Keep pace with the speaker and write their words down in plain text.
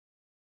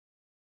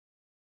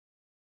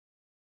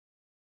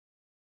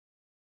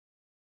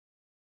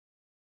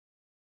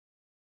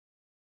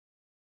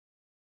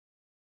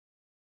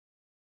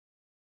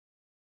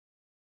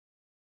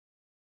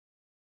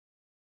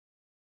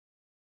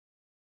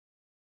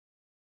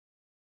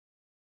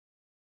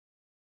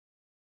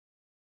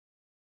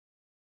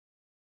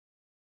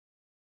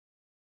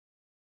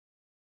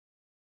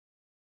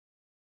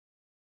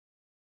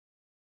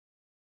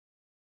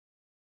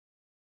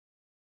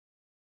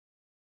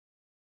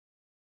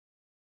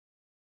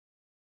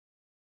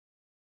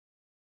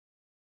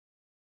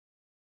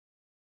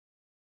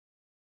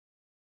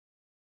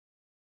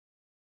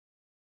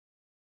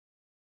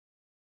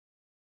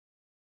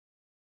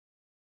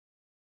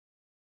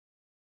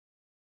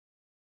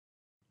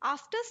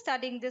After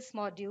studying this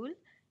module,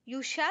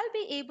 you shall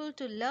be able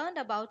to learn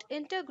about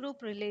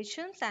intergroup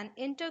relations and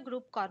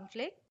intergroup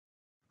conflict,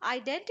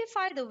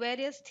 identify the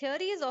various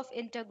theories of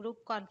intergroup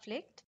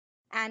conflict,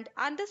 and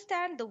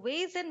understand the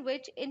ways in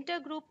which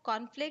intergroup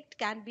conflict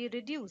can be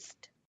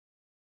reduced.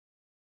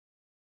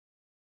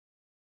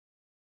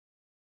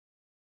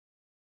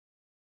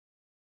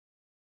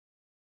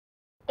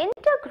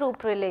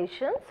 Intergroup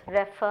relations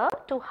refer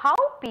to how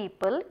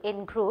people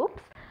in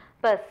groups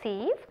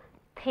perceive,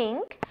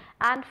 think,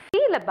 and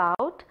feel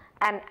about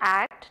and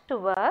act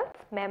towards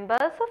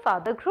members of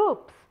other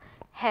groups.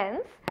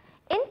 Hence,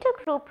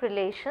 intergroup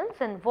relations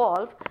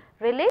involve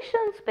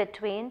relations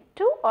between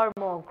two or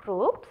more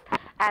groups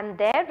and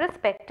their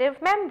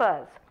respective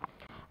members.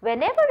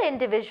 Whenever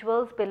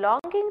individuals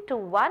belonging to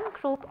one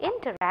group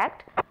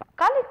interact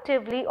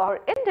collectively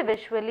or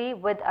individually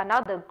with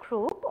another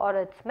group or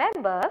its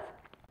members,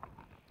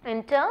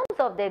 in terms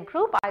of their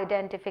group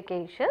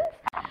identifications,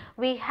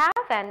 we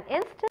have an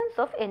instance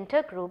of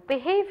intergroup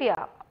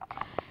behavior.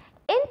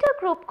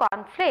 Intergroup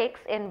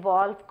conflicts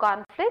involve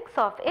conflicts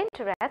of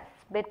interests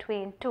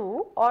between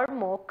two or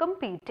more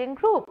competing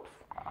groups.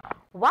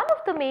 One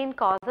of the main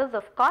causes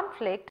of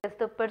conflict is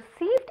the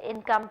perceived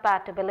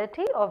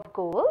incompatibility of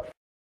goals,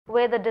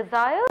 where the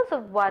desires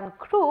of one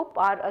group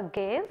are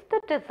against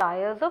the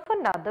desires of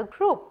another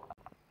group.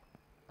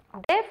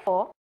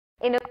 Therefore,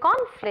 in a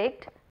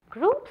conflict,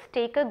 groups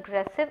take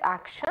aggressive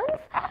actions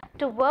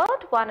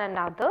toward one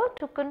another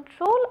to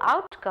control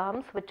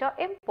outcomes which are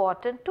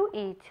important to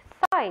each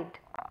side.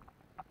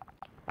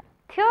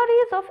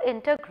 Theories of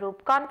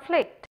intergroup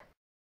conflict.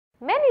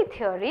 Many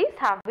theories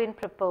have been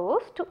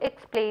proposed to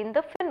explain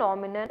the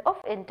phenomenon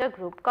of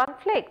intergroup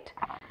conflict.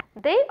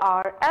 They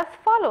are as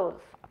follows.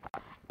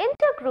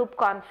 Intergroup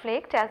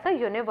conflict as a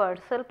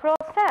universal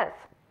process.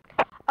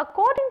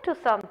 According to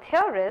some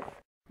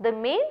theorists, the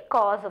main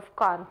cause of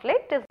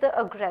conflict is the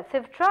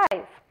aggressive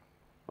drive.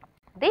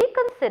 They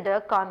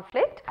consider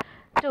conflict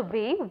to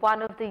be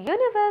one of the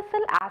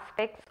universal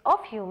aspects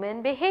of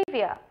human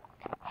behavior.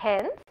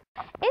 Hence,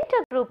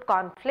 intergroup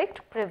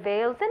conflict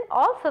prevails in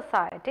all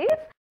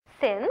societies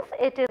since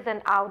it is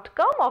an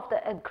outcome of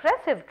the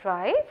aggressive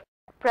drive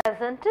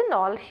present in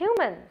all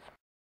humans.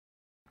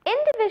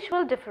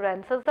 Individual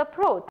differences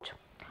approach.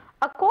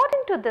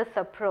 According to this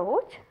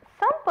approach,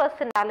 some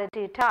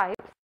personality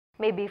types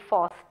may be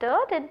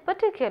fostered in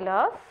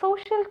particular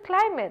social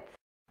climates,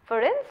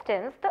 for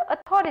instance, the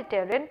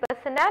authoritarian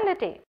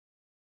personality.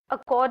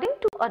 According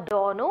to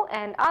Adorno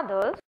and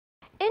others,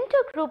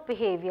 intergroup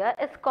behavior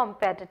is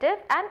competitive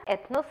and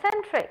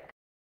ethnocentric.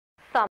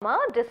 Summer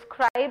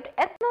described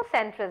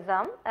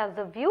ethnocentrism as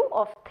a view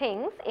of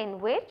things in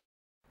which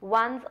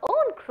one's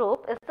own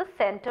group is the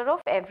center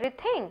of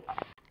everything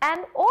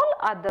and all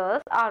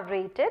others are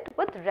rated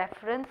with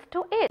reference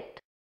to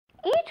it.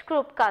 Each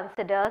group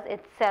considers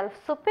itself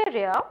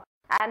superior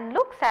and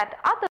looks at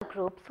other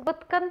groups with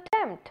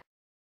contempt.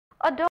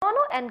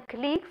 Adorno and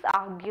colleagues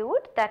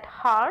argued that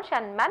harsh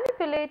and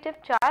manipulative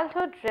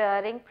childhood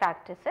rearing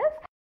practices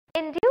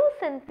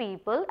induce in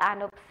people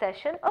an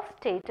obsession of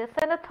status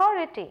and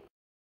authority,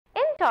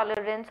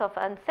 intolerance of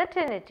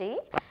uncertainty,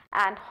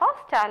 and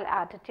hostile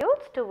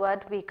attitudes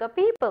toward weaker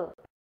people.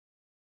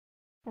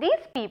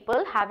 These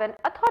people have an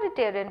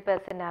authoritarian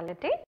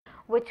personality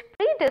which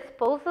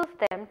predisposes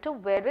them to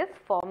various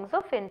forms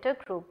of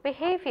intergroup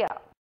behavior.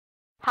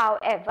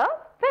 However,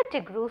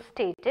 Pettigrew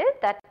stated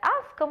that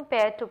as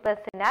compared to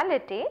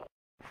personality,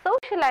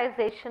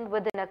 socialization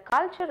within a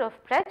culture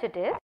of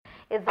prejudice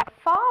is a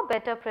far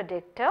better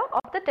predictor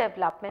of the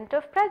development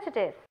of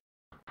prejudice.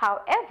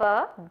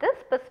 However, this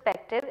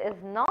perspective is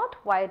not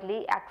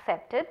widely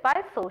accepted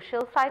by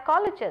social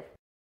psychologists.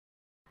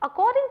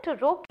 According to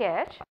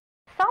Rokesh,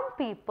 some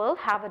people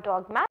have a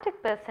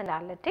dogmatic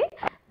personality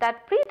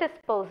that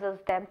predisposes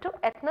them to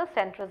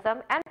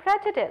ethnocentrism and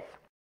prejudice.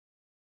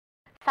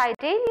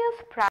 Sidenius,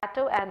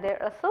 Prato and their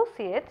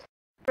associates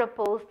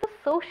proposed the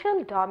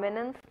social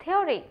dominance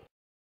theory.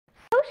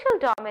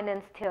 Social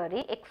dominance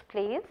theory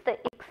explains the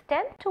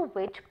extent to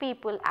which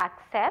people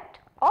accept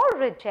or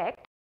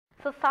reject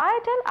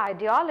societal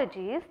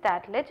ideologies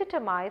that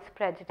legitimize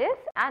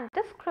prejudice and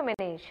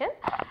discrimination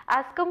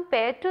as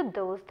compared to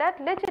those that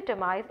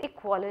legitimize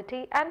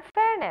equality and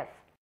fairness.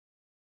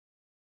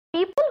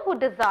 People who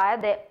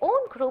desire their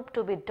own group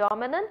to be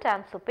dominant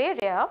and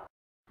superior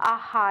are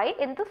high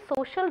in the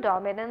social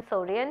dominance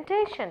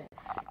orientation.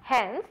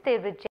 Hence, they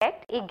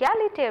reject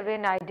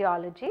egalitarian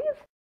ideologies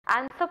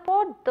and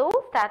support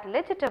those that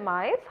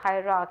legitimize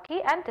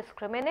hierarchy and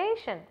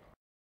discrimination.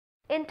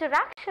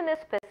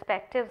 Interactionist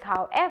perspectives,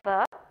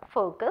 however,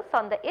 focus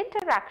on the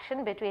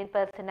interaction between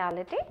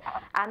personality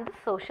and the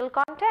social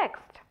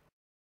context.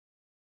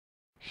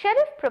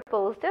 Sheriff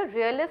proposed a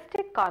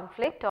realistic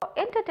conflict or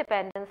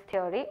interdependence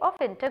theory of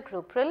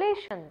intergroup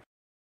relations.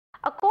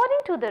 According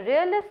to the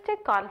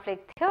realistic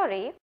conflict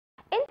theory,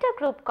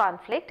 intergroup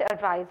conflict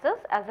arises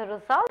as a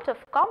result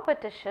of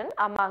competition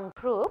among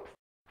groups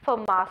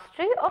for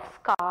mastery of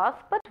scarce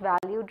but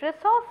valued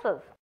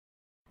resources.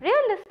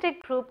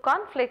 Realistic group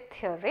conflict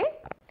theory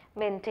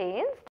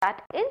maintains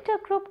that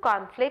intergroup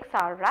conflicts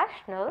are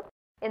rational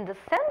in the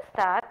sense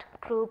that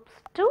groups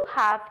do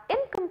have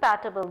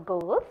incompatible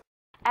goals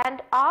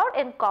and are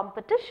in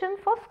competition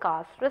for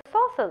scarce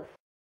resources.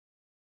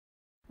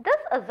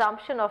 This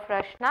assumption of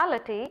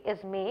rationality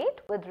is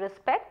made with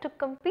respect to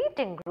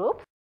competing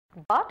groups,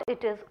 but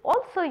it is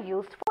also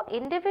used for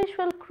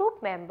individual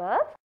group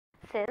members,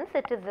 since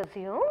it is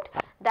assumed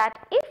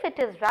that if it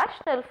is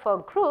rational for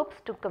groups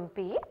to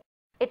compete,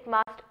 it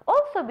must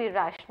also be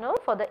rational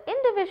for the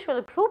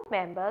individual group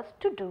members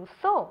to do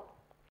so.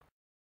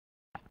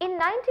 In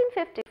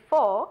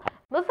 1954,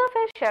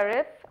 Muzaffar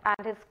Sharif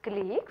and his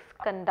colleagues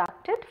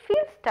conducted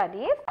field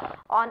studies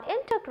on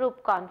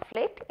intergroup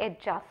conflict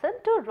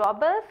adjacent to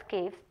Robbers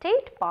Cave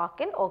State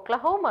Park in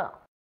Oklahoma.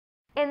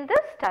 In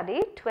this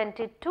study,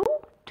 22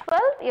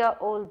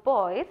 12-year-old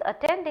boys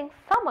attending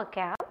summer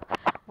camp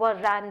were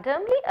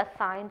randomly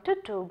assigned to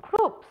two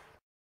groups.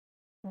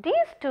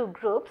 These two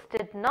groups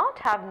did not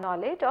have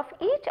knowledge of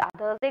each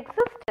other's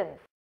existence.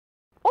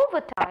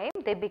 Over time,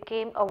 they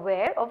became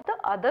aware of the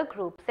other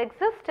group's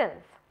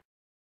existence.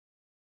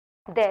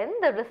 Then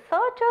the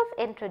researchers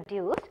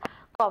introduced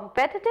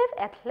competitive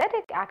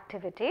athletic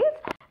activities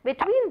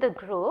between the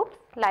groups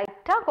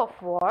like tug of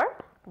war,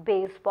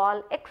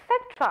 baseball,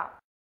 etc.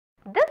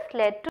 This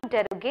led to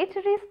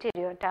derogatory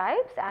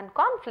stereotypes and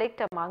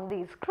conflict among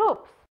these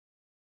groups.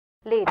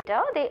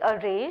 Later, they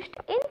arranged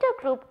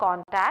intergroup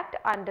contact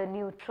under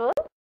neutral,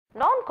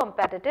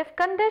 non-competitive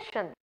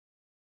conditions.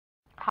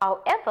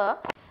 However,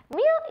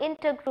 mere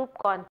intergroup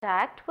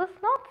contact was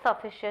not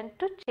sufficient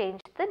to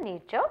change the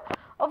nature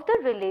of the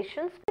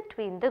relations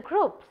between the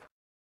groups.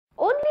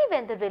 Only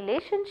when the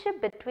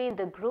relationship between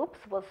the groups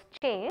was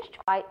changed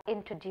by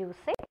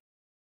introducing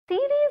a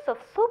series of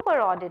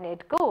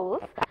superordinate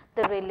goals,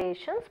 the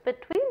relations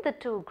between the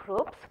two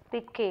groups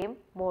became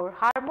more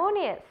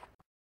harmonious.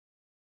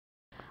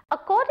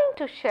 According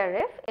to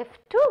Sharif, if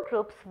two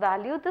groups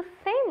value the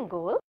same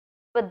goal,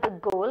 but the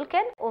goal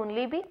can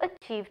only be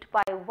achieved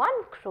by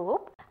one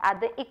group at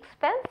the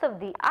expense of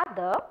the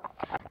other,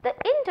 the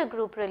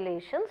intergroup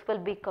relations will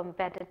be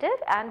competitive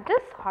and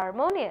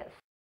disharmonious.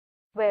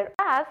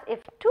 Whereas if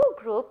two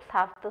groups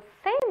have the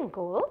same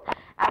goal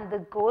and the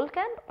goal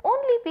can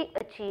only be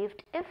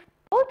achieved if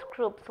both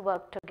groups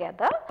work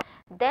together,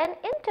 then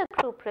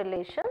intergroup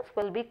relations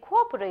will be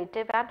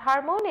cooperative and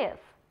harmonious.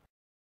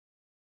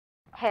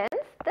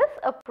 Hence, this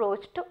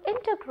approach to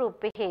intergroup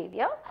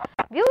behavior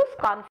views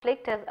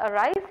conflict as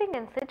arising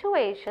in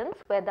situations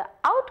where the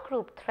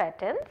outgroup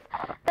threatens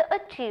the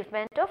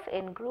achievement of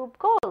in-group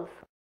goals.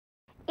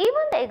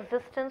 Even the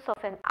existence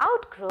of an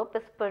outgroup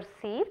is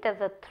perceived as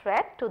a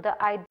threat to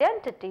the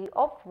identity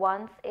of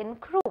one's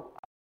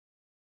in-group.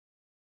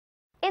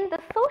 In the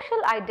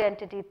social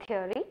identity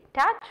theory,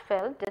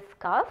 Tatchfeld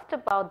discussed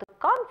about the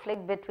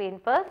conflict between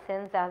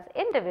persons as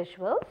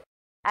individuals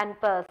and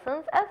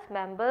persons as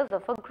members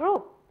of a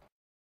group.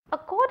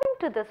 According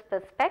to this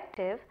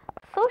perspective,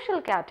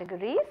 social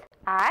categories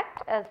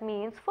act as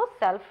means for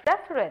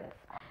self-reference.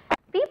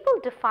 People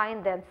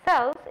define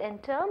themselves in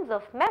terms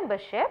of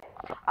membership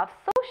of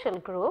social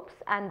groups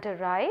and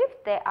derive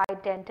their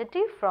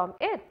identity from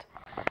it.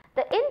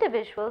 The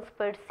individuals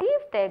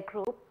perceive their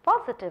group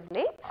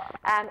positively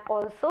and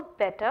also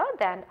better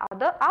than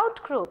other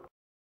outgroups.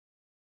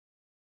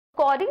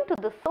 According to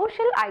the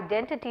social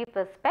identity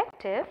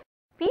perspective,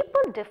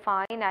 people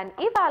define and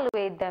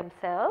evaluate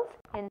themselves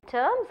in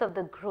terms of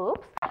the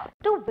groups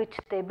to which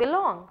they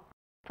belong.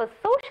 For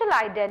social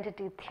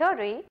identity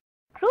theory,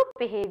 group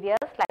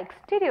behaviors like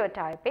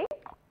stereotyping,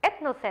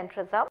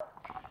 ethnocentrism,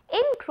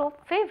 in-group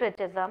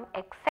favoritism,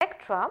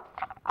 etc.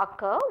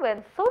 occur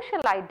when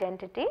social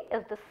identity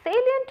is the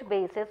salient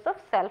basis of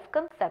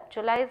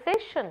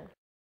self-conceptualization.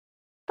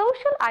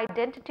 Social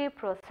identity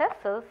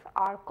processes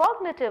are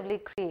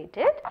cognitively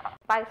created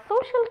by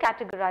social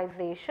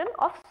categorization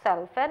of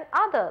self and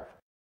others.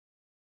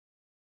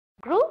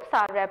 Groups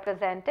are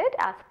represented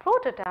as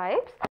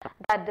prototypes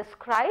that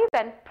describe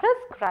and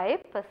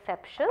prescribe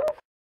perceptions,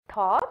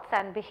 thoughts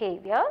and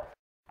behaviors,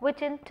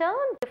 which in turn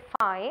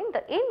define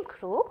the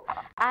in-group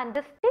and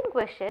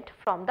distinguish it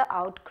from the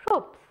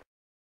out-groups.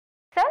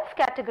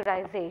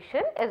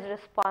 Self-categorization is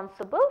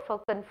responsible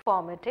for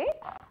conformity,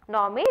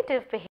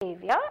 normative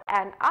behavior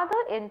and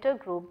other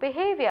intergroup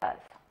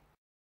behaviors.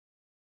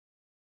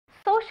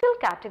 Social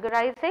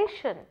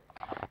categorization.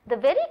 The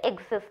very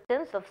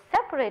existence of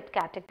separate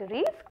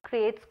categories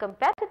creates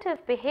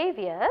competitive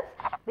behaviors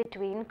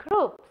between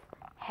groups.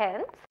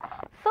 Hence,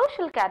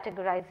 social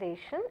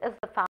categorization is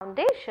the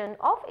foundation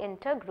of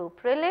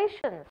intergroup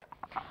relations.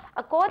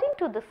 According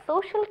to the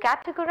social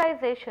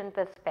categorization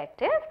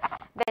perspective,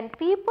 when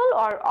people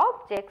or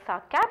objects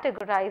are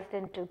categorized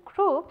into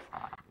groups,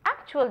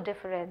 actual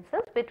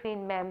differences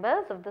between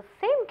members of the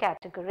same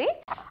category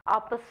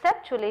are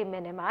perceptually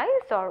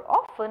minimized or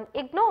often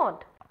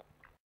ignored.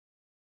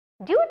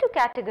 Due to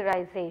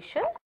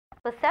categorization,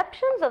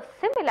 perceptions of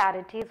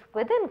similarities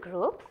within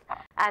groups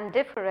and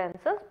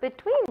differences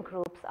between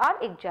groups are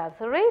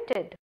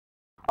exaggerated.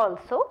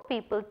 Also,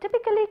 people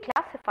typically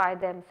classify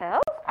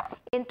themselves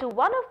into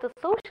one of the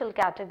social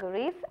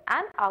categories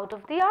and out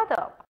of the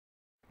other.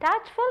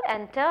 Tachful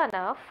and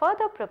Turner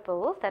further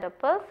propose that a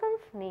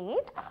person's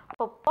need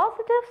for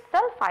positive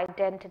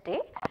self-identity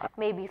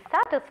may be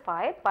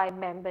satisfied by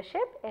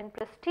membership in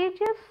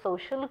prestigious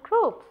social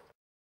groups.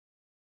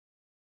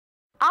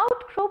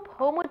 Outgroup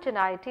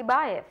homogeneity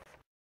bias.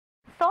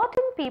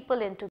 Sorting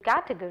people into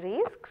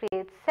categories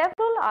creates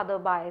several other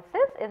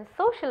biases in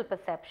social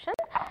perception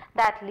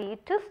that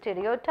lead to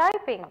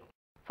stereotyping.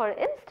 For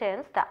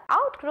instance, the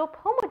outgroup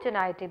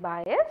homogeneity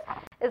bias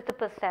is the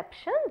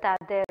perception that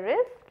there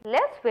is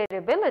less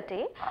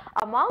variability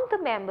among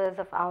the members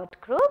of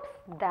outgroups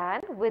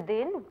than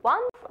within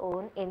one's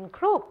own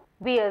in-group.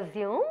 We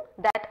assume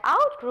that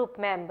outgroup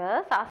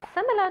members are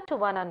similar to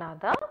one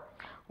another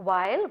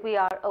while we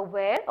are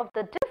aware of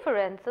the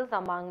differences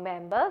among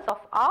members of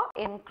our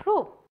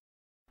in-group.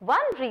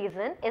 One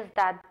reason is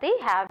that they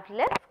have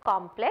less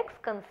complex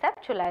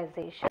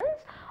conceptualizations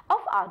of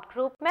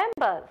outgroup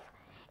members.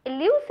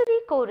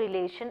 Illusory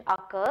correlation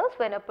occurs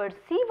when a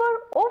perceiver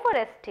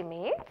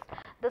overestimates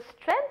the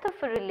strength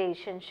of a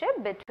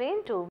relationship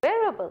between two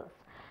variables.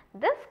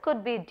 This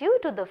could be due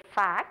to the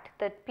fact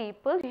that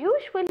people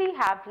usually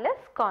have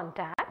less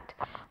contact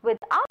with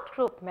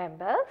outgroup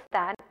members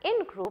than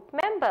in-group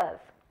members.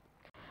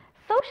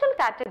 Social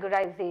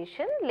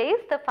categorization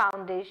lays the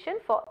foundation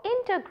for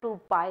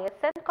intergroup bias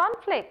and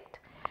conflict.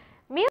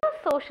 Mere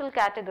social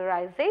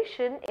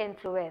categorization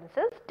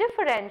influences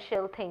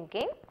differential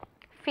thinking,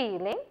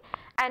 feeling,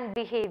 and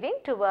behaving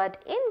toward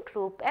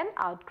in-group and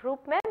out-group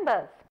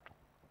members.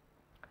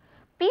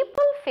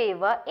 People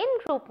favor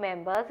in-group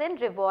members in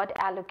reward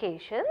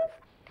allocations,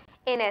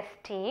 in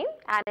esteem,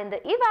 and in the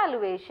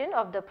evaluation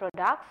of the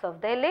products of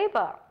their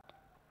labor.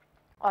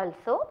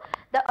 Also,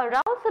 the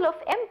arousal of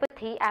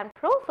empathy and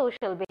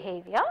pro-social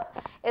behavior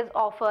is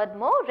offered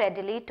more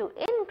readily to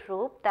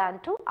in-group than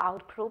to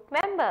out-group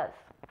members.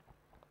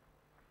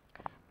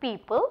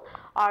 People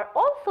are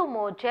also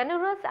more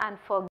generous and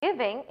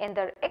forgiving in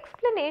their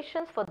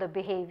explanations for the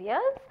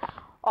behaviors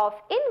of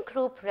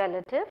in-group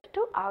relative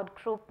to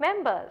out-group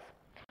members.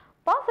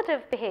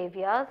 Positive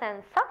behaviors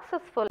and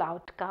successful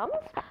outcomes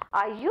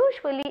are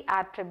usually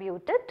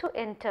attributed to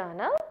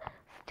internal,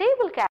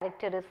 stable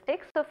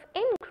characteristics of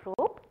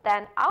in-group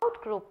than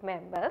out-group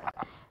members,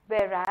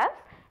 whereas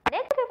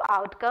negative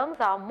outcomes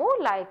are more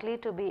likely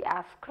to be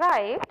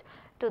ascribed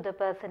to the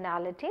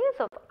personalities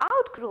of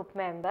out-group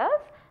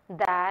members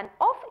than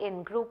of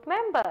in-group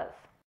members.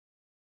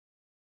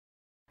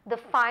 The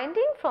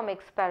finding from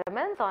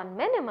experiments on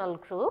minimal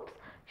groups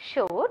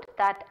showed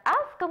that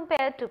as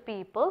compared to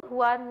people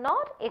who are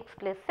not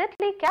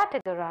explicitly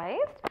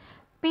categorized,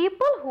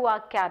 people who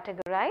are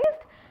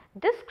categorized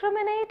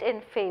discriminate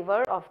in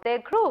favor of their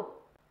group.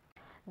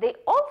 They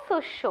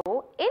also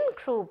show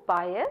in-group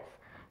bias,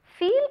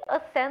 feel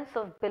a sense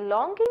of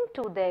belonging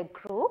to their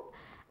group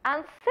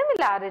and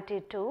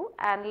similarity to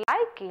and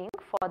liking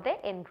for their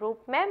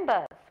in-group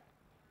members.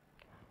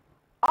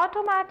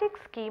 Automatic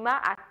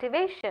schema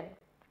activation.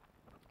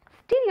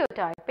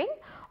 Stereotyping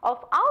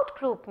of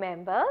out-group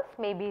members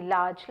may be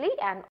largely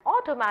an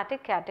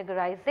automatic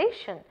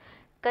categorization,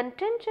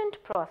 contingent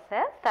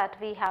process that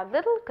we have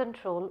little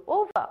control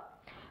over.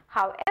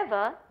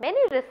 However, many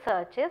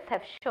researchers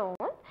have shown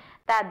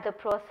that the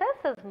process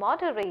is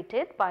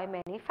moderated by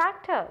many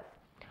factors.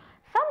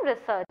 Some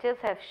researchers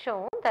have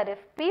shown that if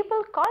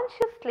people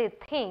consciously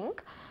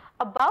think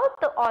about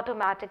the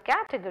automatic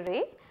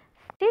category,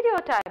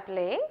 stereotype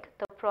link,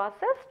 the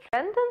process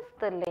strengthens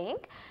the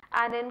link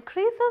and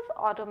increases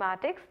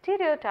automatic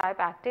stereotype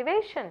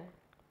activation.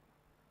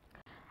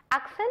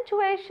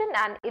 Accentuation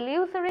and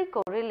illusory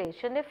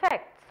correlation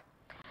effects.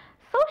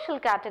 Social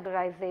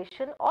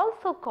categorization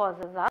also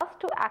causes us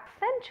to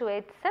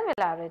accentuate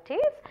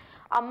similarities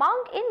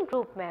among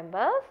in-group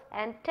members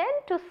and tend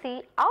to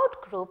see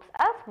out-groups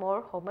as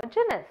more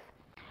homogeneous.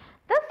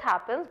 This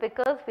happens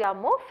because we are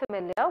more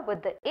familiar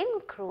with the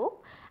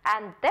in-group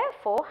and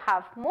therefore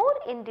have more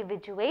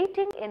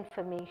individuating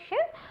information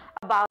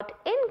about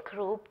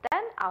in-group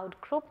than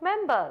out-group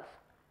members.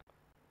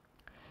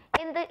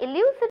 In the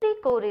illusory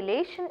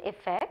correlation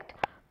effect,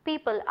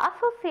 people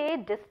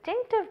associate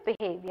distinctive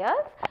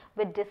behaviors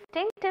with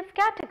distinctive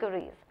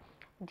categories.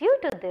 Due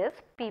to this,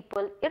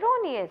 people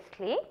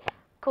erroneously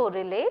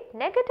correlate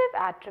negative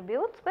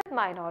attributes with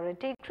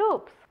minority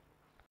groups.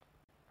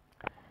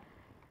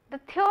 The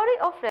theory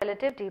of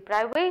relative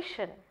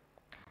deprivation.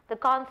 The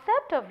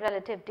concept of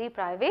relative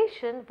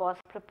deprivation was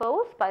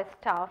proposed by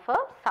Stauffer,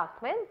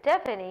 Suckman,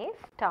 Devaney,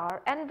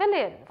 Starr, and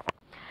Williams.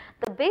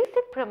 The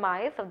basic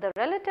premise of the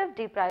relative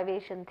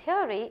deprivation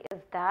theory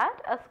is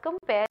that as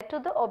compared to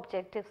the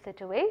objective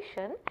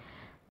situation,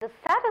 the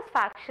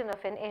satisfaction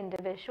of an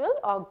individual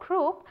or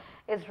group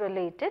is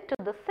related to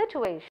the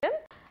situation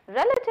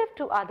relative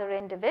to other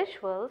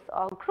individuals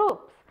or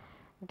groups.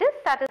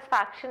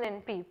 Dissatisfaction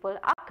in people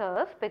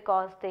occurs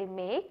because they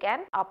make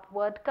an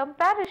upward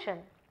comparison.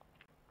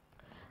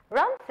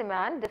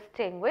 Runciman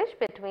distinguished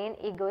between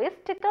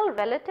egoistical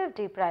relative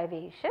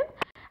deprivation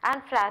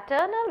and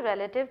fraternal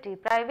relative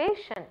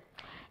deprivation.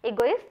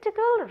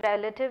 Egoistical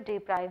relative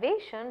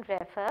deprivation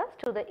refers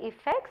to the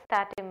effects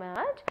that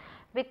emerge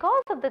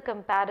because of the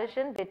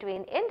comparison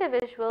between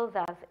individuals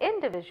as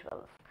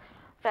individuals.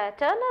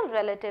 Fraternal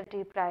relative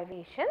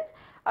deprivation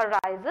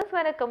arises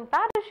when a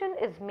comparison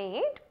is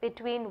made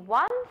between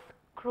one's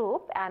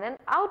group and an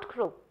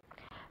outgroup.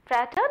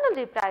 Fraternal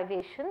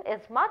deprivation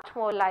is much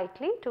more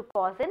likely to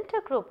cause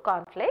intergroup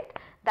conflict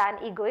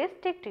than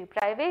egoistic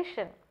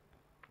deprivation.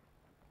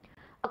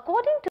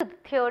 According to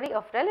the theory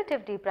of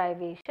relative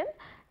deprivation,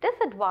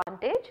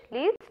 disadvantage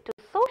leads to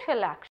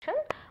social action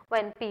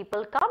when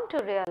people come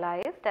to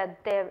realize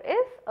that there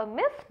is a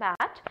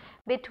mismatch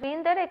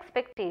between their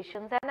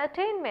expectations and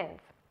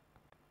attainments.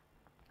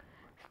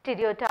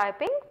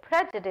 Stereotyping,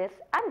 prejudice,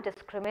 and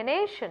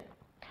discrimination.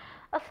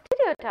 A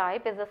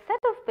stereotype is a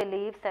set of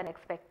beliefs and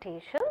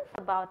expectations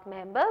about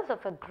members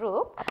of a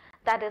group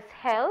that is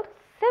held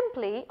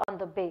simply on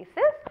the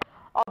basis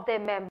of their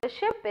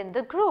membership in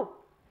the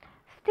group.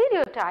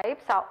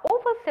 Stereotypes are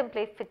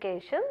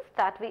oversimplifications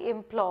that we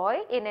employ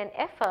in an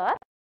effort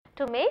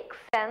to make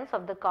sense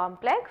of the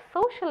complex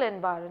social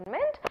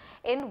environment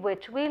in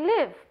which we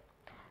live.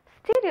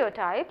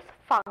 Stereotypes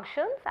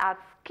function as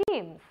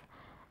schemes,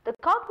 the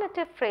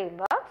cognitive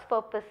frameworks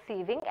for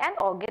perceiving and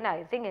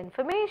organizing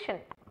information.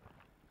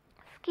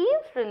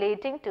 Schemes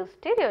relating to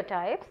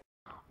stereotypes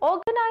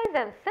organize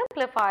and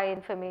simplify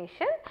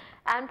information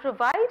and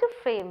provide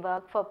a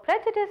framework for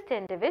prejudiced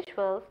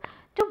individuals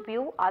to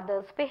view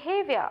others'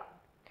 behavior.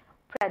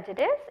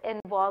 Prejudice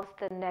involves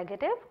the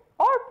negative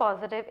or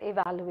positive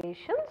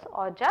evaluations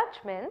or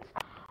judgments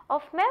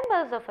of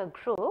members of a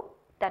group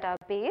that are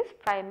based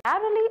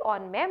primarily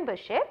on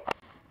membership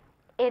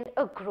in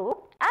a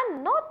group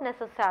and not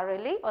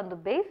necessarily on the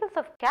basis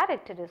of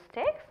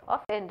characteristics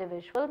of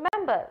individual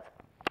members.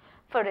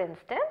 For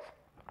instance,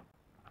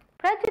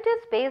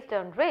 prejudice based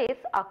on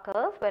race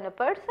occurs when a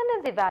person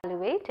is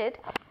evaluated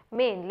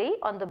mainly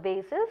on the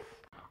basis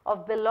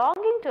of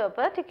belonging to a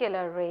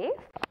particular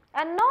race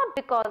and not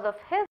because of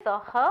his or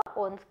her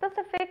own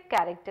specific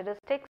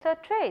characteristics or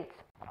traits.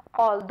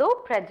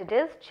 Although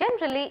prejudice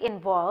generally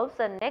involves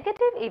a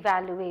negative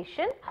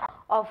evaluation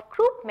of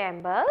group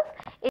members,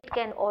 it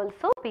can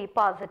also be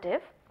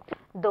positive.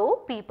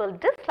 Though people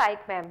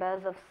dislike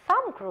members of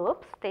some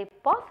groups, they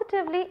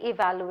positively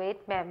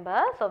evaluate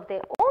members of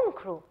their own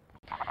group.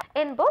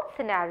 In both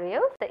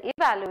scenarios, the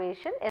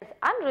evaluation is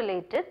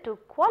unrelated to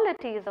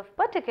qualities of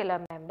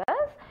particular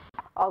members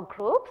or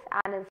groups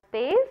and is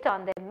based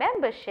on their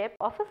membership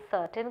of a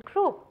certain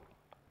group.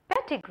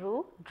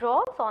 Pettigrew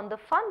draws on the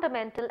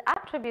fundamental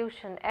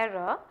attribution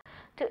error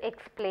to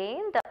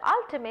explain the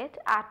ultimate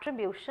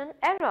attribution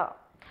error.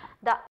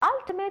 The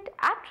ultimate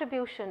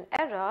attribution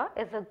error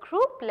is a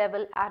group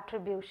level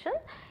attribution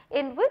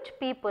in which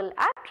people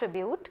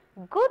attribute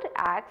good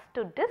acts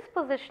to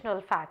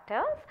dispositional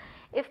factors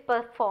if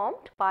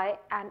performed by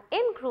an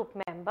in-group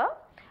member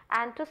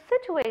and to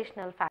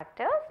situational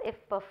factors if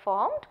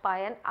performed by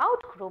an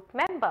out-group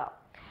member,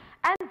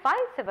 and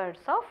vice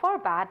versa for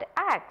bad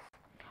acts.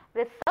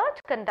 Research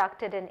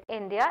conducted in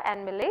India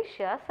and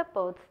Malaysia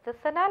supports this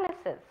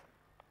analysis.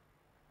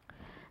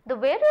 The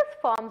various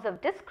forms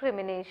of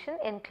discrimination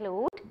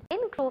include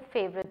in-group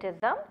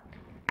favoritism,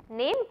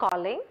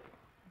 name-calling,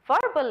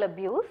 verbal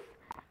abuse,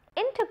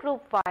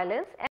 intergroup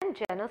violence, and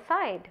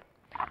genocide.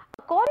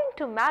 According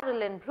to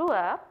Marilyn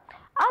Brewer,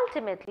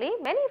 ultimately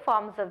many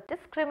forms of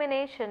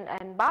discrimination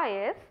and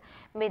bias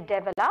may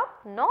develop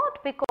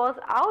not because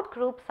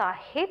outgroups are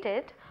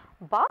hated,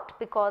 but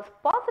because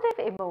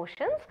positive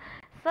emotions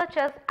such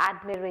as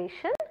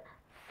admiration,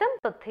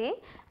 sympathy,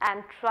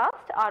 and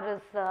trust are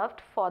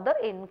reserved for the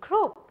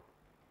in-group.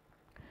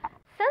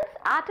 Since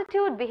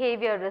attitude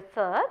behavior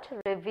research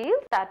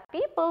reveals that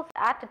people's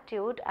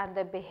attitude and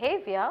their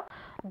behavior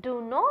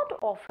do not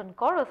often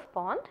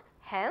correspond,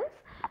 hence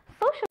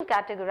social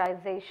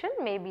categorization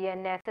may be a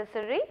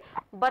necessary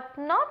but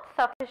not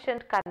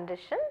sufficient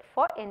condition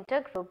for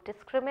intergroup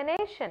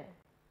discrimination.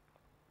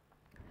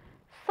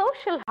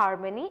 Social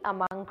harmony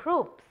among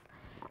groups.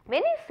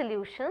 Many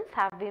solutions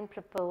have been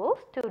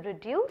proposed to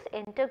reduce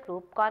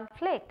intergroup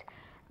conflict.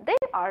 They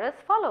are as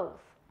follows.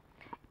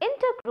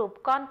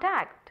 Intergroup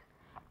contact.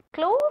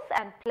 Close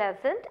and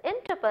pleasant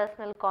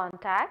interpersonal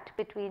contact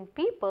between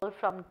people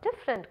from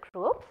different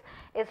groups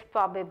is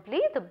probably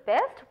the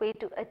best way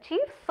to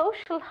achieve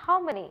social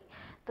harmony,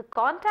 the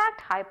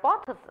contact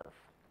hypothesis.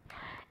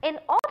 In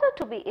order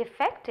to be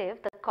effective,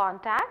 the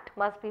contact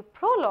must be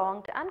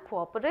prolonged and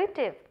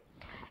cooperative.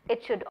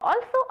 It should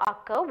also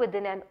occur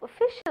within an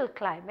official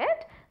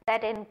climate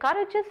that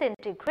encourages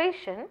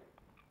integration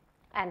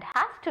and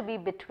has to be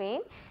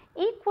between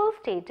equal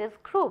status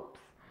groups.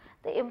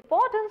 The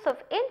importance of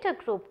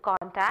intergroup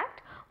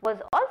contact was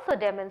also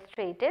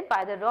demonstrated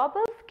by the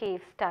Robbers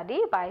case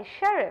study by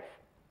Sheriff.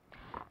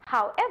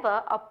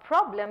 However, a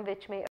problem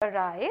which may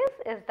arise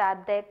is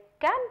that there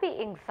can be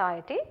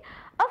anxiety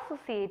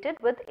associated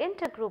with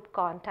intergroup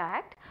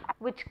contact,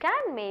 which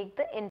can make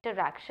the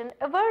interaction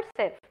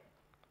aversive.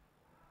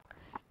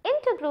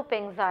 Intergroup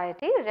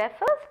anxiety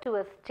refers to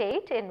a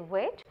state in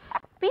which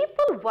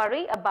People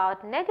worry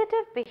about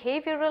negative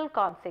behavioral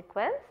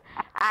consequence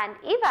and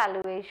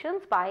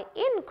evaluations by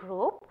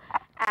in-group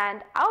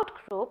and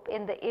out-group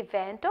in the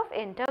event of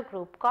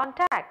intergroup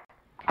contact.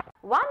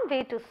 One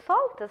way to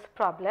solve this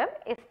problem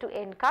is to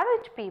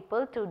encourage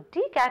people to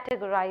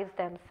decategorize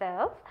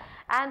themselves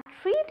and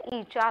treat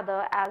each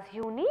other as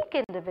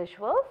unique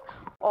individuals,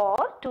 or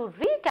to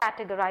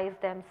recategorize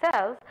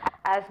themselves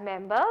as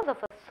members of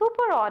a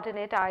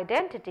superordinate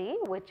identity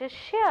which is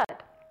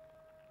shared.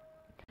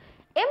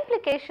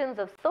 Implications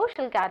of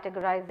social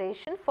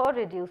categorization for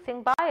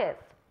reducing bias.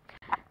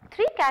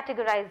 3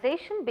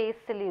 categorization-based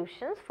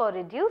solutions for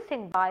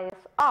reducing bias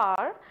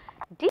are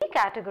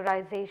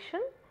decategorization,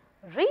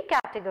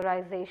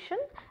 recategorization,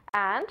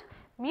 and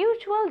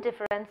mutual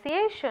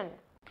differentiation.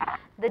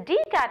 The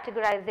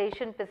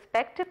decategorization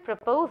perspective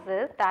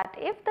proposes that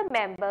if the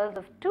members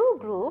of 2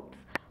 groups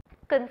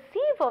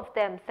conceive of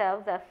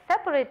themselves as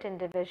separate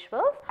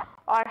individuals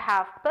or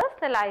have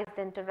personalized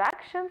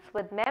interactions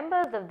with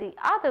members of the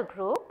other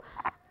group,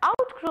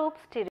 out-group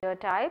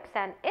stereotypes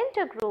and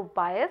intergroup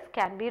bias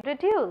can be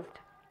reduced.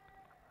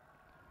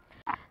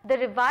 The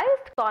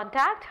revised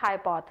contact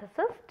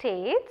hypothesis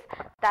states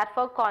that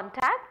for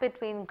contact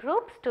between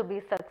groups to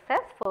be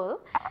successful,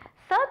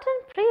 certain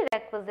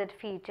prerequisite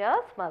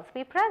features must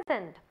be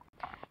present: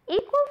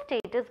 equal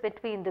status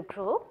between the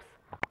groups,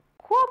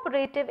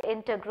 cooperative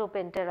intergroup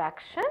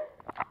interaction,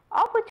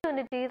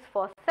 opportunities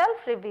for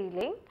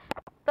self-revealing,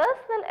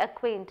 personal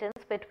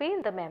acquaintance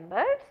between the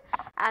members,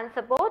 and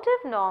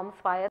supportive norms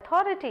by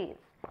authorities.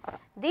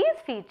 These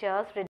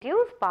features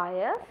reduce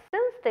bias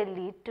since they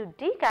lead to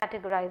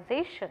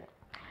decategorization.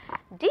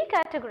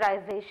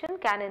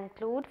 Decategorization can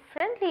include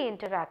friendly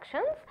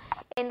interactions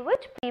in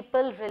which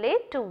people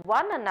relate to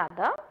one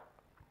another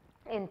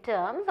in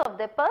terms of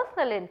their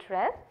personal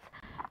interests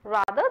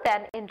rather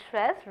than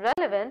interests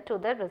relevant to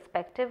their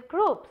respective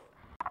groups.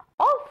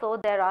 Also,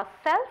 there are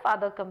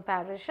self-other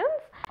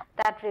comparisons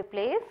that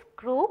replace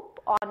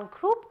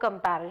group-on-group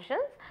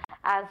comparisons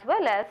as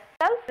well as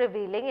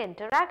self-revealing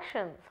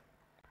interactions.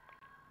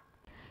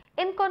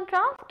 In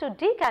contrast to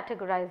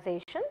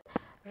decategorization,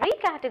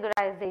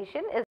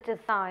 recategorization is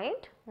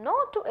designed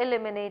not to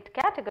eliminate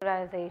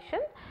categorization,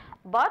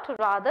 but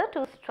rather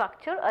to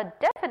structure a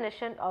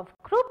definition of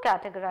group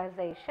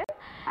categorization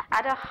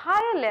at a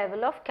higher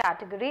level of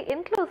category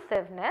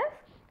inclusiveness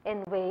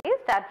in ways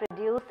that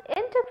reduce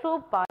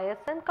intergroup bias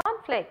and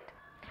conflict.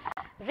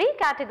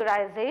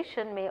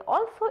 Recategorization may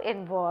also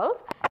involve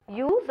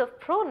use of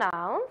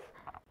pronouns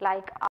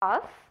like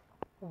us,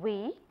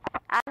 we,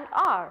 and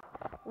our,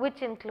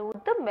 which include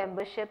the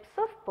memberships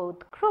of both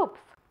groups.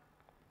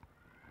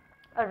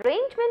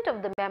 Arrangement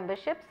of the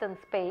memberships in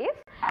space,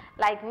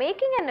 like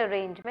making an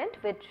arrangement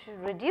which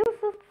reduces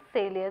the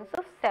salience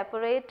of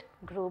separate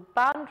group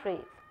boundaries.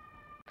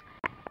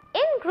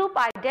 In group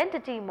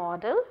identity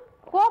model,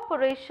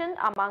 cooperation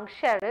among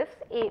sheriffs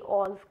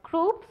AOL's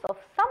groups of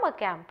summer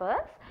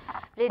campers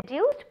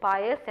reduced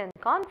bias and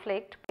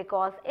conflict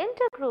because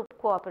intergroup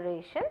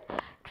cooperation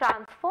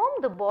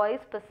transformed the boys'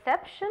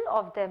 perception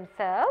of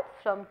themselves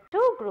from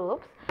 2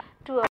 groups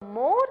to a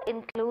more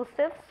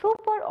inclusive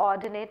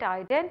superordinate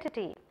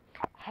identity.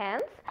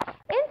 Hence,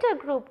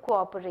 intergroup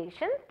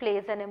cooperation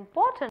plays an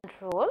important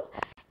role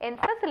in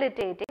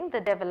facilitating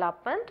the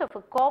development of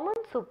a common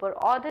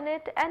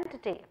superordinate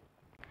entity.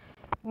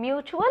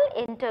 Mutual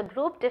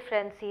intergroup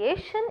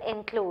differentiation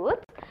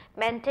includes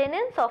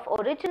maintenance of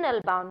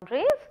original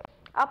boundaries,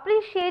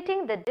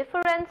 appreciating the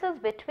differences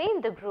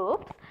between the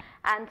groups,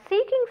 and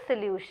seeking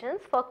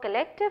solutions for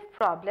collective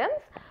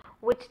problems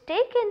which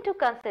take into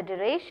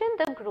consideration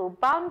the group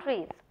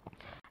boundaries.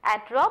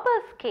 At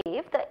Robbers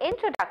Cave, the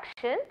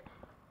introduction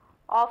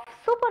of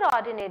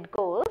superordinate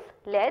goals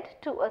led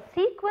to a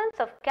sequence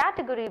of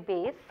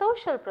category-based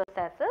social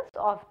processes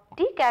of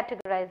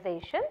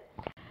decategorization,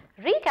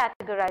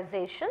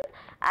 recategorization,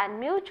 and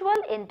mutual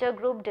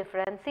intergroup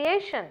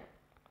differentiation.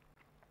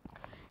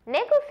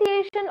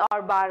 Negotiation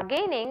or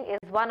bargaining is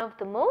one of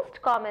the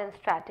most common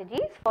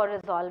strategies for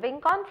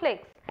resolving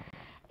conflicts.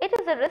 It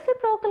is a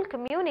reciprocal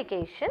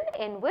communication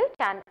in which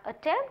an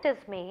attempt is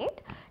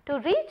made to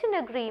reach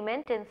an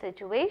agreement in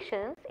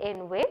situations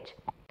in which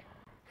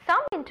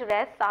some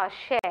interests are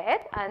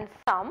shared and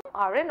some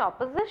are in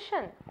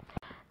opposition.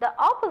 The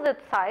opposite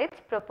sides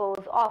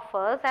propose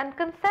offers and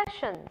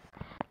concessions.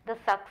 The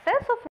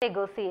success of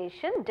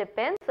negotiation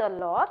depends a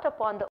lot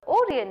upon the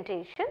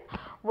orientation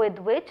with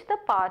which the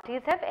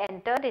parties have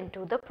entered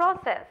into the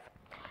process.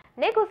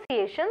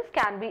 Negotiations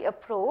can be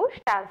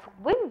approached as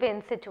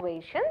win-win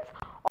situations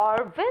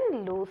or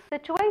win-lose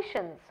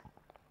situations.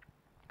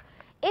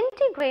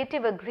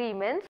 Integrative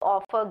agreements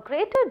offer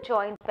greater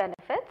joint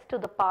benefits to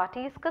the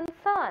parties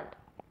concerned.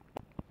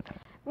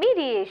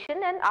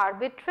 Mediation and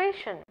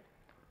arbitration.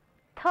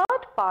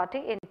 Third-party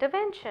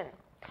intervention.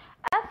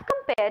 As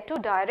compared to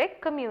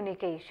direct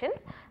communication,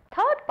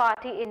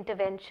 third-party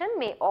intervention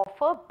may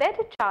offer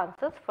better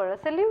chances for a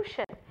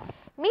solution.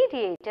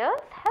 Mediators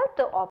help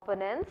the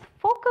opponents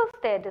focus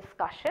their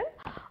discussion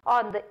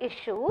on the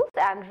issues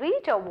and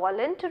reach a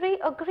voluntary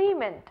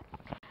agreement.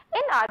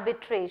 In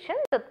arbitration,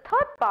 the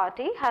third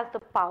party has the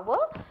power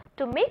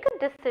to make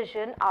a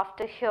decision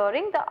after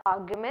hearing the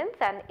arguments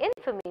and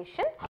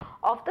information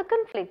of the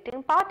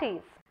conflicting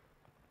parties.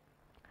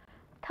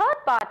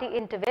 Third-party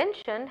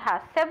intervention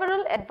has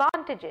several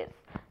advantages.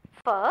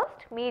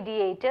 First,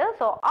 mediators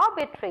or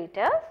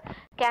arbitrators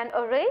can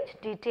arrange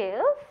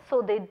details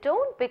so they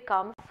don't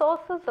become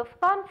sources of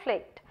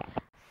conflict.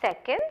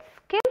 Second,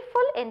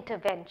 skillful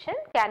intervention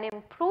can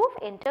improve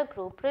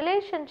intergroup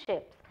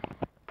relationships.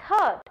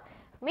 Third,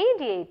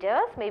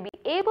 mediators may be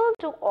able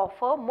to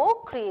offer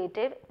more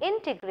creative,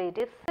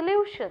 integrative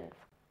solutions.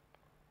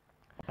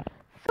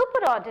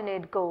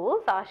 Superordinate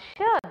goals are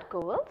shared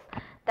goals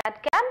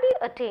that can be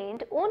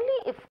attained only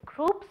if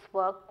groups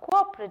work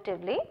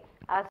cooperatively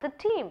as a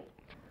team.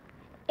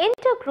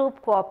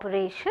 Intergroup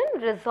cooperation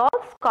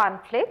resolves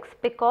conflicts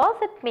because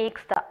it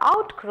makes the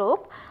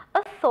outgroup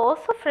a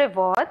source of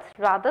rewards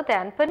rather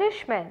than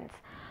punishments.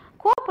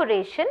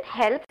 Cooperation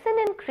helps in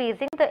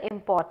increasing the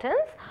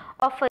importance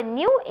of a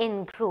new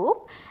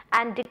in-group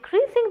and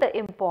decreasing the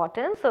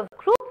importance of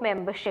group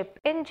membership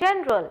in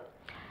general.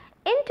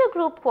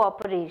 Intergroup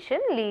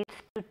cooperation leads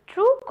to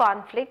true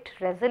conflict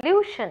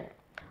resolution,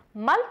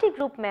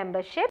 multi-group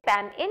membership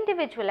and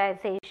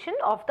individualization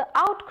of the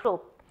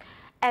outgroup.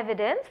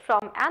 Evidence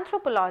from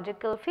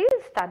anthropological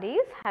field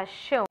studies has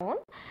shown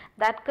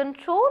that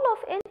control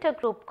of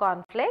intergroup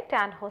conflict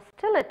and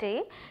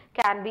hostility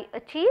can be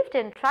achieved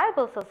in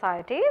tribal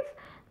societies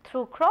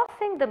through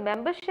crossing the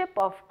membership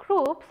of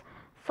groups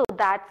so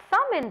that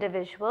some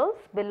individuals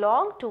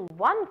belong to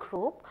one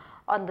group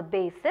on the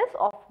basis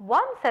of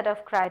one set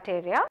of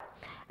criteria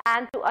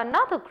and to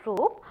another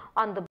group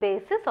on the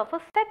basis of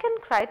a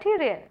second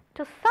criterion.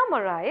 To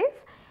summarize,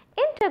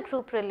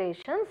 intergroup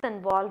relations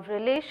involve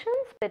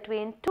relations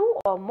between two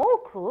or more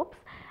groups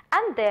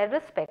and their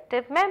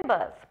respective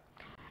members.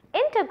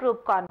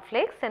 Intergroup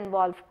conflicts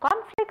involve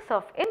conflicts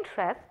of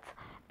interests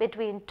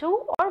between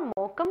two or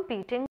more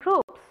competing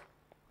groups.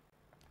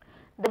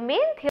 The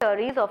main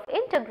theories of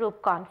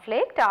intergroup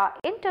conflict are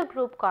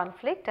intergroup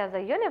conflict as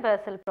a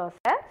universal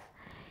process,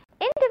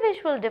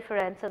 individual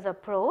differences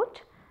approach,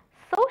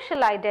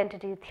 social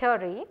identity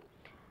theory,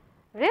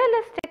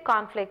 realistic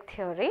conflict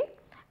theory,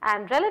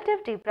 and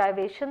relative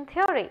deprivation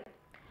theory.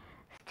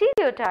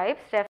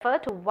 Stereotypes refer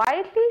to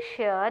widely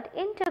shared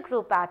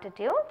intergroup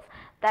attitudes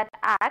that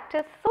act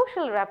as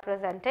social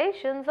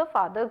representations of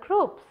other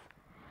groups.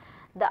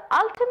 The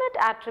ultimate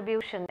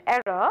attribution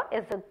error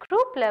is a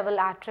group-level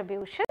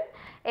attribution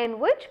in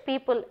which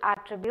people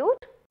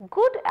attribute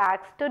good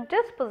acts to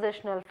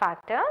dispositional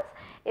factors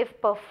if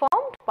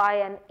performed by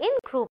an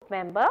in-group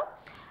member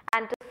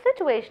and to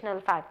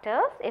situational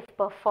factors if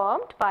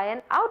performed by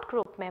an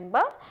out-group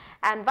member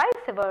and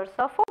vice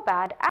versa for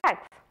bad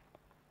acts.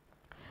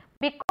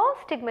 Because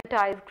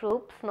stigmatized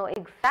groups know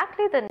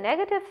exactly the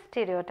negative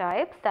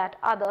stereotypes that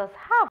others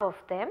have of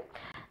them,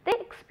 they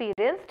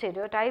experience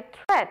stereotype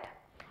threat.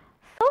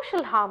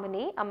 Social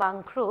harmony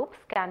among groups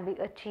can be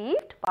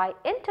achieved by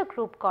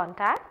intergroup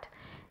contact,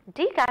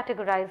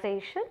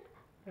 decategorization,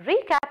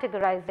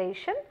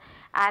 recategorization,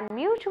 and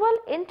mutual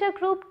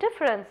intergroup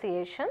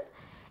differentiation,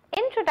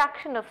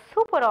 introduction of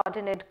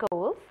superordinate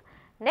goals,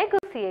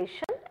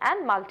 negotiation,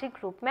 and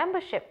multi-group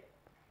membership.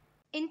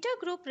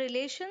 Intergroup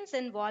relations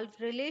involve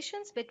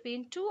relations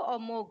between two or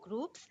more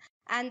groups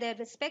and their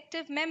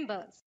respective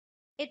members.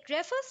 It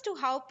refers to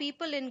how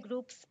people in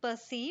groups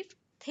perceive,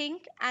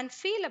 think, and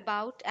feel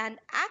about and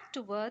act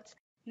towards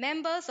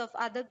members of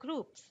other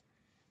groups.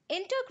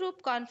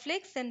 Intergroup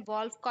conflicts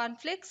involve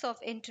conflicts of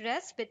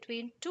interest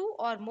between two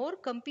or more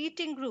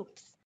competing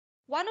groups.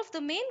 One of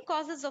the main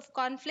causes of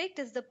conflict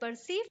is the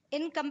perceived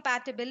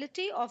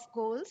incompatibility of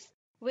goals,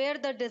 where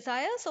the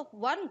desires of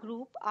one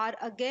group are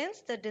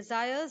against the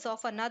desires of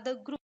another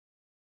group.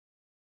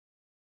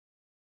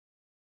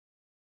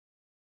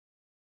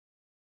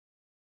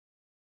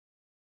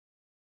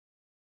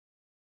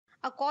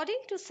 According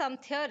to some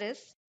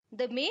theorists,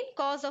 the main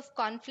cause of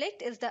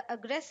conflict is the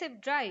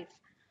aggressive drive.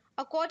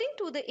 According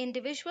to the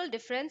individual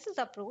differences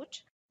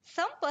approach,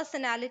 some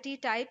personality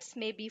types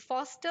may be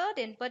fostered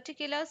in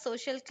particular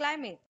social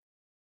climates.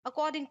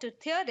 According to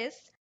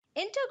theorists,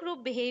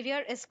 intergroup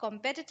behavior is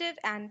competitive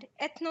and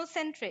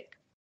ethnocentric.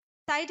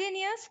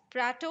 Sidenius,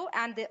 Prato,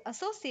 and their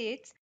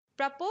associates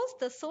proposed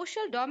the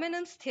social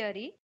dominance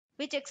theory,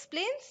 which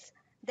explains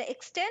the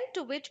extent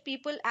to which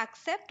people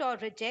accept or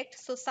reject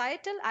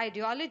societal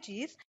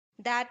ideologies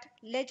that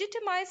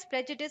legitimize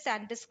prejudice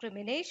and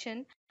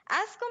discrimination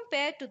as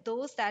compared to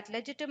those that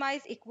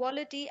legitimize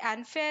equality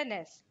and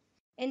fairness.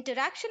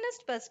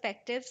 Interactionist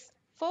perspectives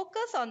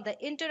focus on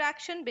the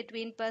interaction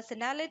between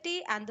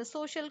personality and the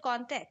social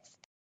context.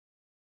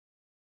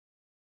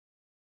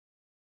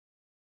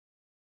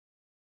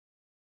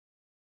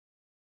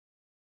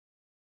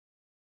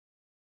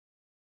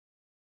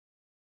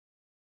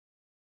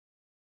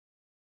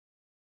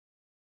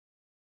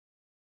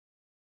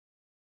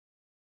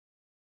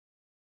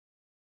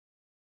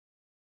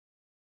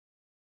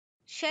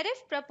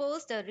 Sherif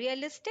proposed a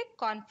realistic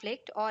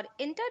conflict or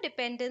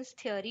interdependence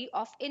theory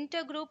of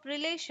intergroup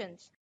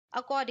relations,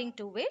 according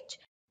to which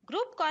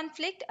Group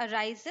conflict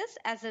arises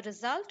as a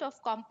result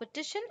of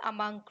competition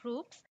among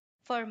groups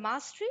for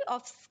mastery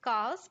of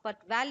scarce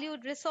but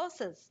valued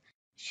resources.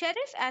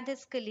 Sheriff and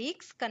his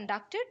colleagues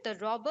conducted the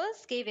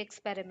robbers' cave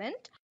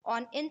experiment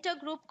on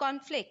intergroup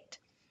conflict.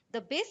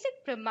 The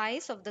basic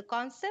premise of the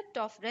concept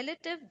of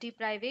relative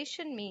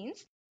deprivation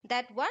means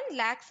that one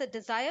lacks a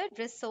desired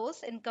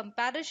resource in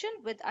comparison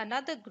with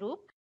another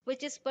group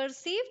which is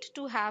perceived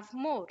to have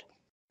more.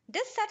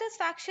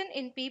 Dissatisfaction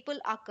in people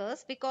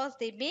occurs because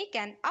they make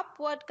an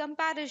upward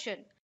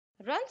comparison.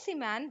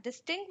 Runciman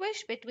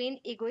distinguished between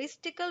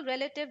egoistical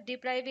relative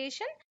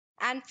deprivation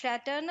and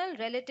fraternal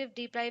relative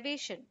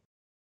deprivation.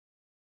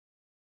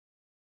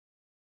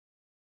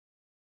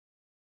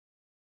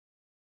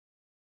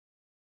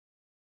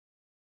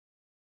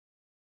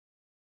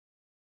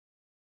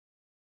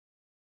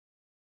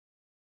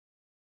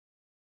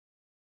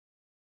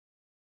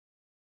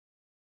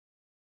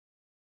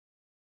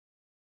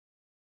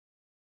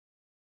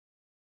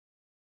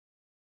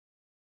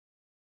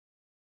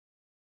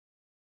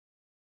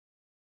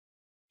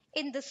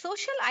 In the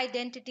social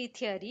identity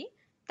theory,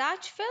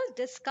 Dachfeld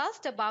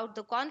discussed about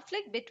the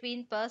conflict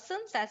between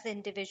persons as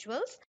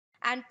individuals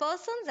and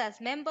persons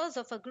as members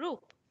of a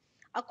group.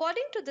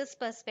 According to this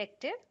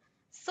perspective,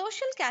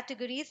 social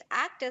categories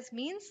act as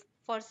means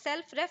for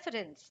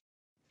self-reference.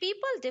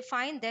 People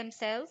define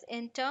themselves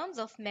in terms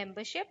of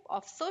membership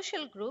of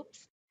social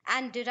groups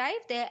and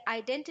derive their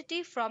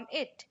identity from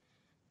it.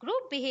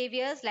 Group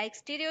behaviors like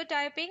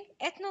stereotyping,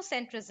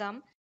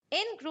 ethnocentrism,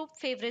 in group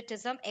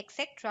favoritism,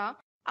 etc.,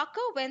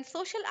 occur when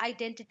social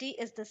identity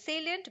is the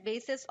salient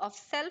basis of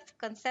self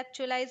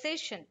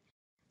conceptualization.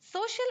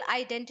 Social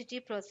identity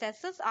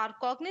processes are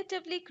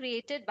cognitively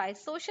created by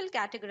social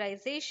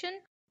categorization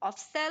of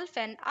self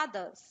and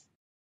others.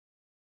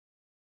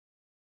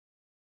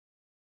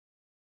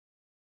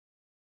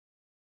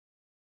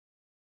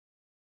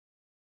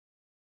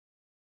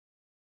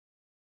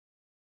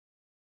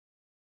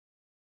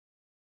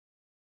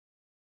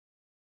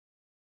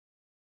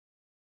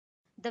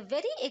 The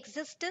very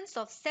existence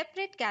of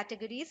separate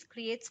categories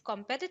creates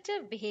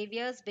competitive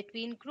behaviors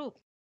between groups.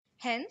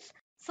 Hence,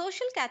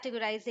 social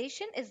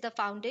categorization is the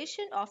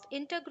foundation of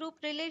intergroup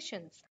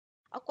relations.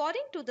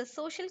 According to the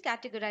social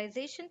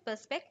categorization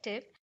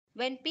perspective,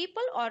 when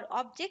people or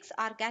objects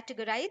are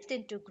categorized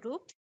into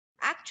groups,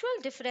 actual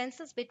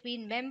differences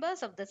between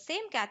members of the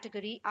same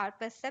category are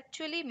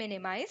perceptually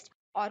minimized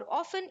or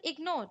often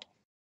ignored.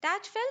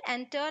 Tatchfeld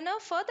and Turner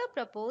further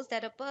propose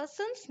that a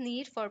person's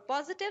need for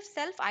positive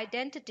self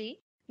identity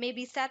may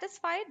be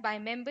satisfied by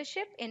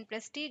membership in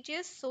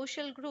prestigious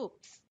social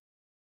groups.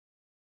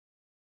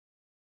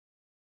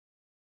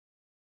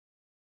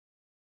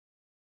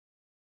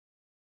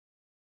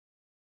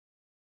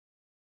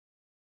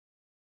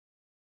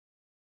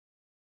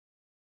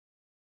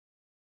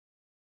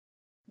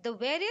 The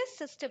various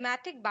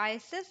systematic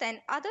biases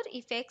and other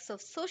effects of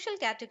social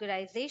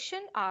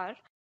categorization are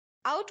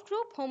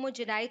outgroup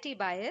homogeneity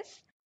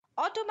bias,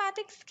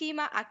 automatic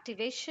schema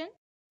activation,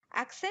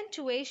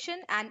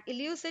 accentuation, and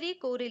illusory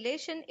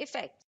correlation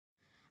effects.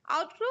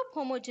 Outgroup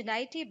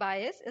homogeneity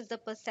bias is the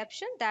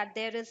perception that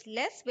there is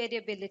less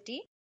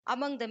variability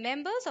among the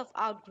members of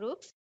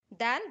outgroups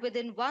than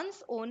within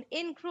one's own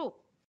in-group.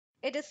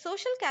 It is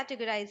social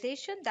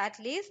categorization that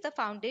lays the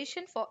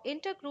foundation for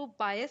intergroup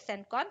bias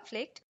and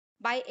conflict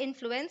by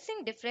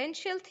influencing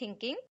differential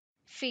thinking,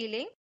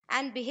 feeling,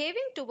 and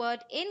behaving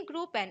toward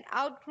in-group and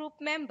out-group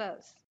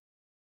members.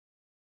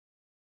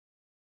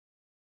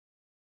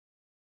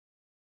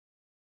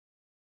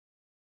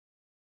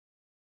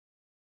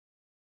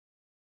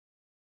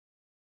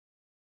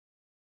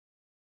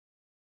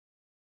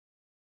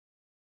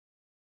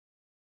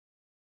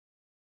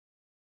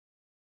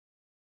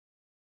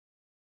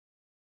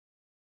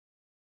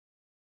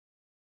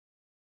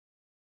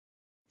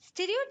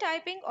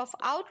 Stereotyping of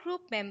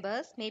outgroup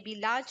members may be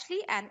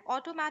largely an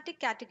automatic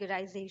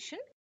categorization,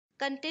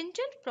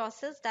 contingent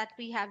process that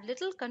we have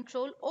little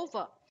control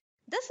over.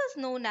 This is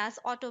known as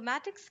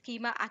automatic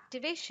schema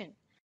activation.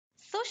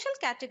 Social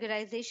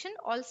categorization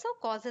also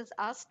causes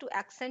us to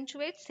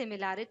accentuate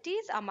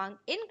similarities among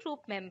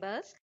in-group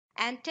members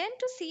and tend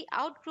to see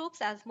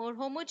outgroups as more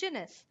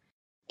homogeneous.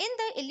 In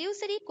the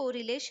illusory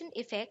correlation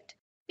effect,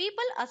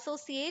 people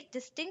associate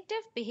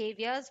distinctive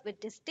behaviors with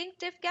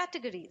distinctive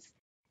categories.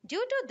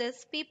 Due to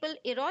this, people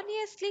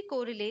erroneously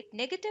correlate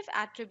negative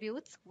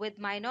attributes with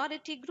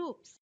minority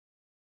groups.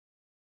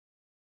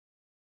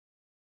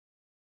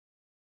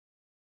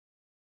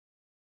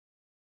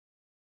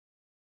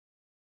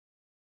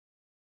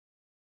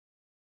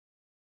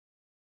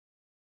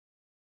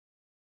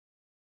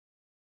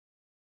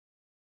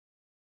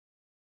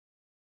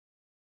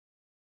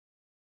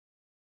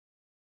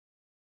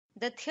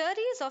 The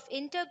theories of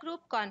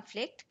intergroup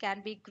conflict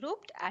can be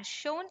grouped as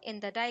shown in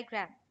the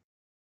diagram.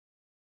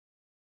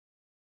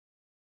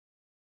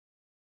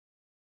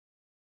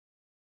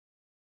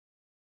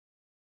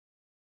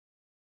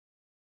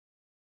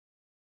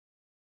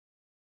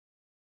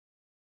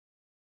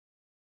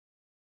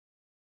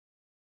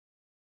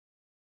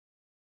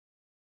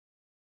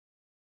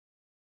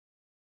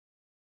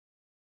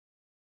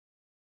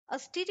 A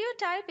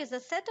stereotype is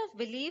a set of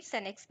beliefs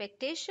and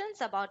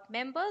expectations about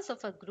members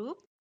of a group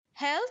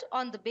held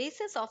on the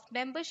basis of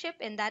membership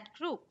in that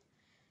group.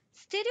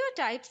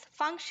 Stereotypes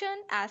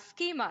function as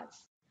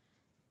schemas.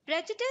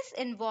 Prejudice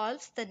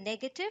involves the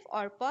negative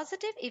or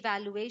positive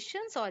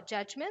evaluations or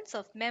judgments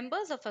of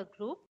members of a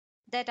group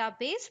that are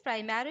based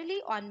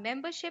primarily on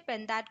membership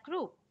in that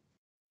group.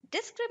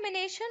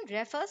 Discrimination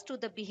refers to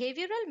the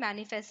behavioral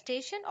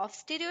manifestation of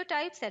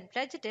stereotypes and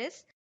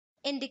prejudice,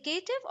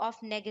 indicative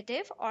of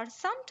negative or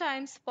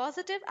sometimes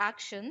positive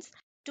actions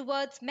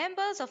towards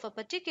members of a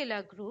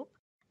particular group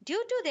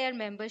due to their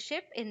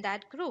membership in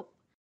that group.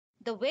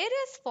 The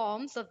various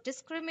forms of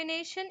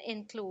discrimination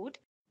include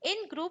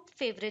in group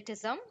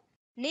favoritism,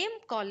 name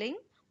calling,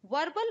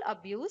 verbal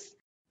abuse,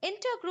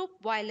 intergroup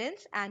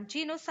violence, and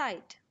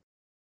genocide.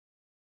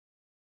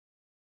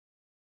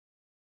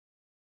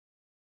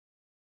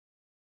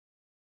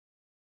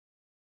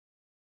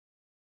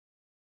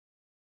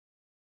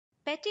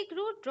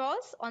 Pettigrew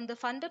draws on the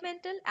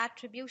fundamental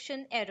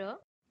attribution error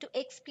to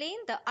explain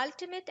the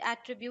ultimate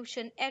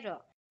attribution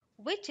error,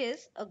 which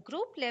is a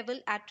group level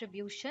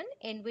attribution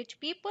in which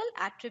people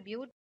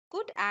attribute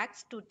good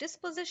acts to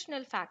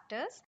dispositional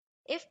factors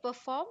if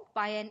performed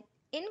by an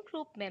in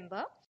group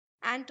member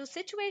and to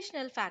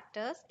situational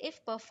factors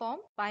if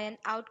performed by an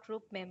out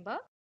group member,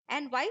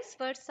 and vice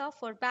versa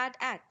for bad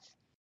acts.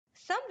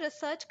 Some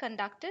research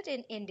conducted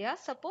in India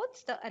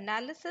supports the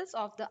analysis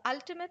of the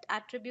ultimate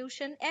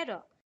attribution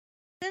error.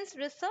 Since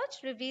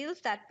research reveals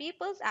that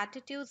people's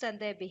attitudes and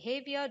their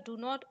behavior do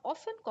not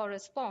often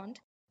correspond,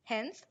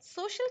 hence,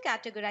 social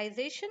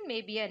categorization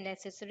may be a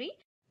necessary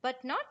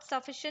but not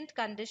sufficient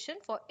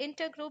condition for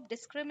intergroup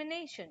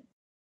discrimination.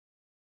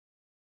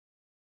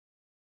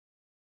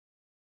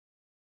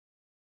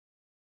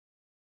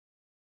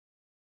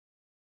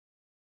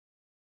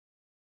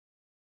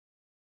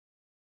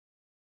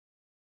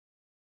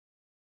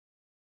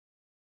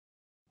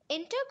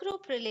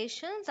 Intergroup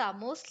relations are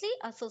mostly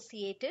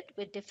associated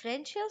with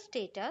differential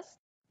status,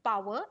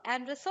 power,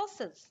 and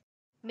resources.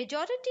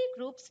 Majority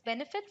groups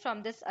benefit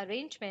from this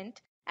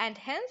arrangement and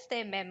hence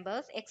their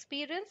members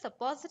experience a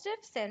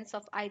positive sense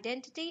of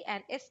identity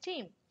and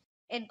esteem.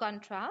 In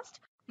contrast,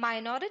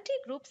 minority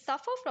groups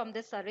suffer from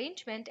this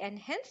arrangement and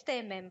hence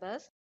their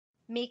members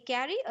may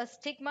carry a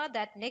stigma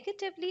that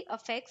negatively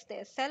affects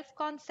their self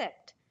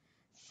concept.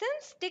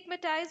 Since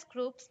stigmatized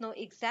groups know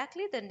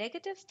exactly the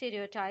negative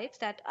stereotypes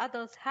that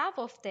others have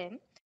of them,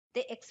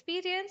 they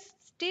experience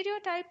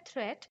stereotype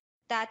threat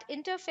that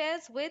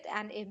interferes with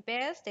and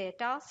impairs their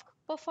task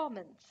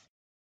performance.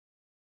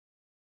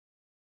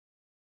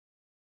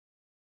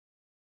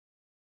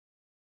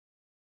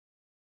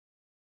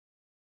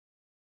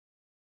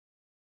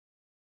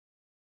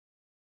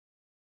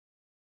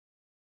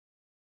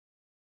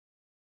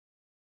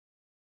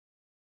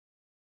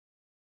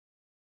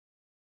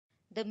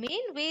 The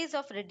main ways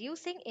of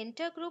reducing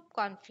intergroup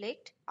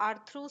conflict are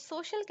through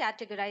social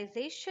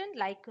categorization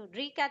like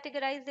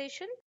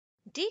recategorization,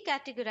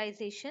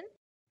 decategorization,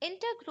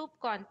 intergroup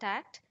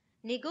contact,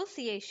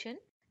 negotiation,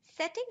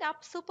 setting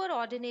up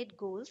superordinate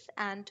goals,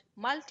 and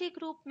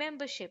multi-group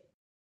membership.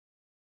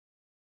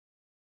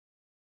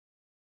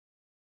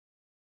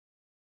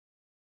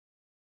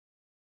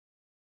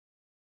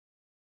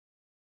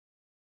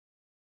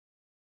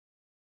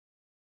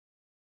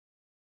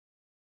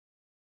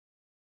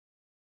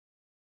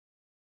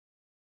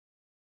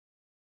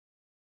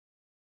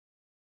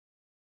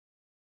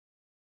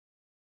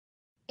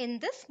 In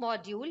this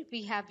module,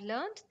 we have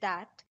learned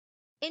that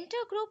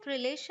intergroup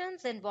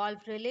relations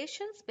involve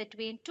relations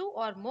between two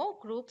or more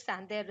groups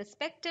and their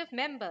respective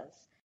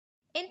members.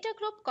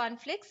 Intergroup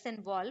conflicts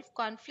involve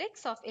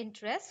conflicts of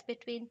interest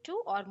between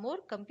two or more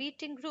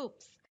competing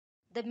groups.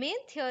 The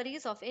main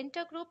theories of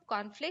intergroup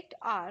conflict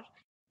are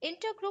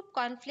intergroup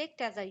conflict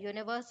as a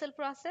universal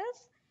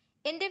process,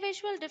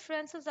 individual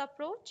differences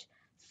approach,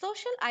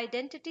 social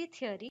identity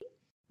theory,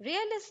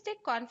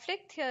 realistic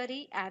conflict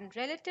theory, and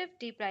relative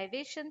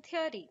deprivation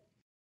theory.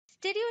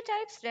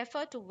 Stereotypes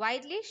refer to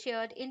widely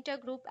shared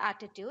intergroup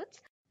attitudes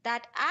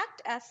that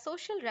act as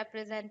social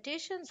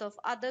representations of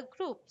other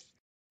groups.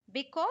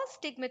 Because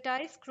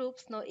stigmatized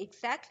groups know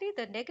exactly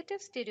the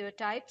negative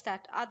stereotypes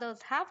that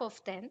others have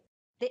of them,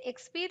 they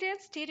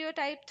experience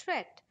stereotype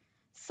threat.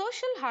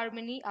 Social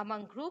harmony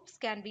among groups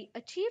can be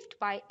achieved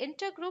by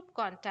intergroup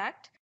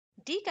contact,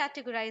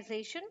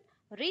 decategorization,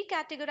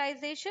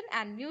 recategorization,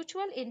 and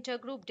mutual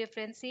intergroup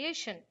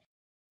differentiation.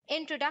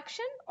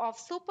 Introduction of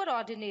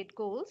superordinate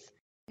goals,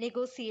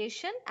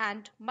 negotiation,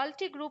 and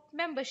multi-group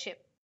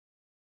membership.